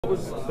What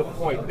was the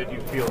point that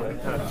you feel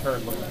that kind of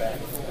turned looking back?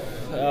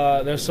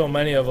 There's so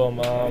many of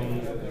them.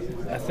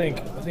 I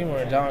think we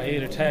were down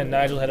 8 or 10.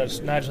 Nigel had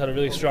a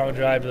really strong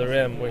drive to the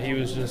rim where he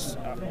was just,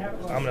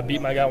 I'm gonna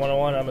beat my guy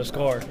one-on-one. I'm gonna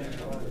score.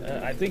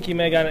 I think he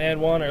may have got an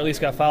and one, or at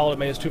least got fouled.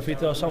 Made his 2 free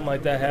throws, something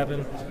like that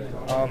happened,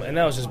 and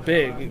that was just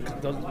big.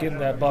 Getting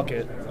that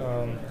bucket,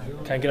 kind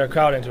of get our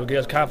crowd into it, get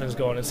us confidence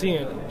going, and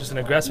seeing just an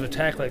aggressive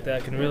attack like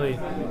that can really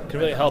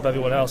help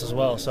everyone else as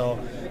well. So,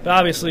 but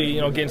obviously,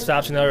 getting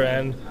stops on the other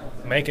end,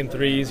 making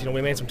threes.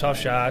 We made some tough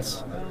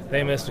shots.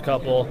 They missed a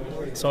couple.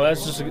 So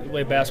that's just the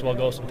way basketball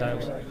goes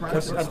sometimes.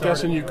 I'm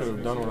guessing you could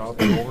have done without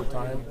the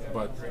overtime,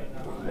 but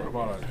what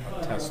about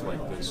a test like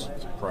this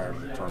prior to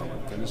the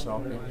tournament? Can this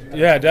help you?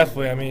 Yeah,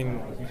 definitely. I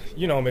mean,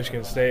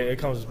 Michigan State. It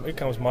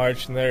comes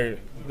March, and they're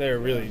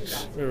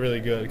really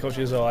good. Coach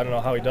Izzo, I don't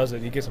know how he does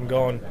it. He gets them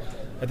going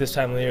at this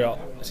time of the year,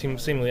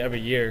 seemingly every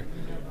year.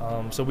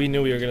 So we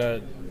knew we were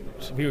gonna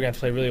have to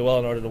play really well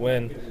in order to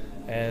win.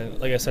 And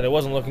like I said, it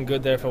wasn't looking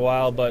good there for a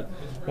while, but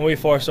when we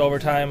forced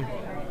overtime,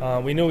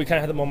 we knew we kind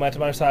of had the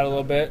momentum on our side a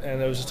little bit,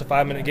 and it was just a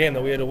 5-minute game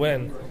that we had to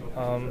win.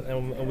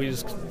 And we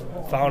just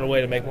found a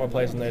way to make more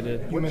plays than they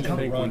did. What did you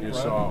think when you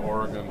saw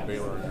Oregon,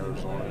 Baylor, and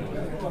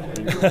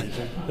Arizona?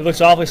 It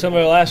looks awfully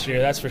similar to last year,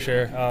 that's for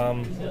sure.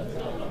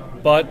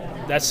 But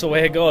that's the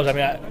way it goes. I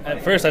mean,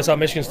 at first I saw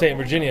Michigan State and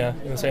Virginia,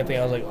 and the same thing.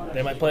 I was like,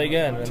 they might play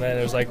again, and then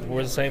it was like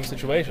we're the same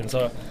situation.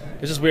 So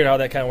it's just weird how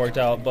that kind of worked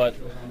out. But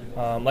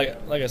like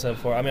I said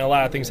before, I mean, a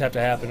lot of things have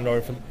to happen in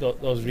order for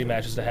those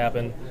rematches to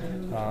happen.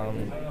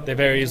 They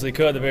very easily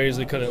could, they very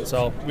easily couldn't.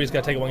 So we just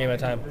got to take it one game at a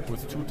time.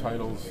 With 2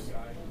 titles,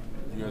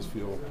 you guys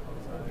feel you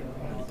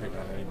can take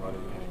on anybody,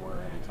 anywhere,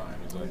 anytime?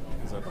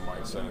 Is that the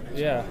mindset at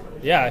this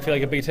point? Yeah. I feel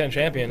like a Big Ten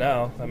champion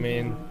now. I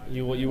mean,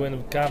 you win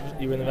the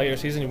regular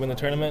season, you win the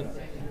tournament.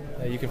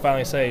 You can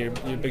finally say you're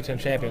a Big Ten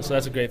champion. So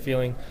that's a great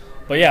feeling.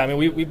 But yeah, I mean,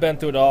 we've been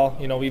through it all.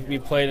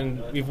 We've played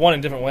and we've won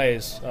in different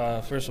ways.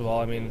 First of all,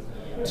 I mean,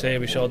 today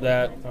we showed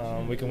that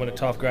we can win a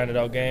tough,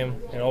 grinded-out game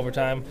in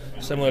overtime,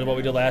 similar to what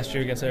we did last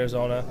year against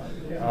Arizona.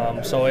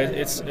 So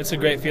it's a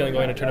great feeling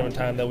going to tournament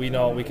time that we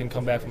know we can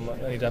come back from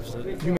any deficit.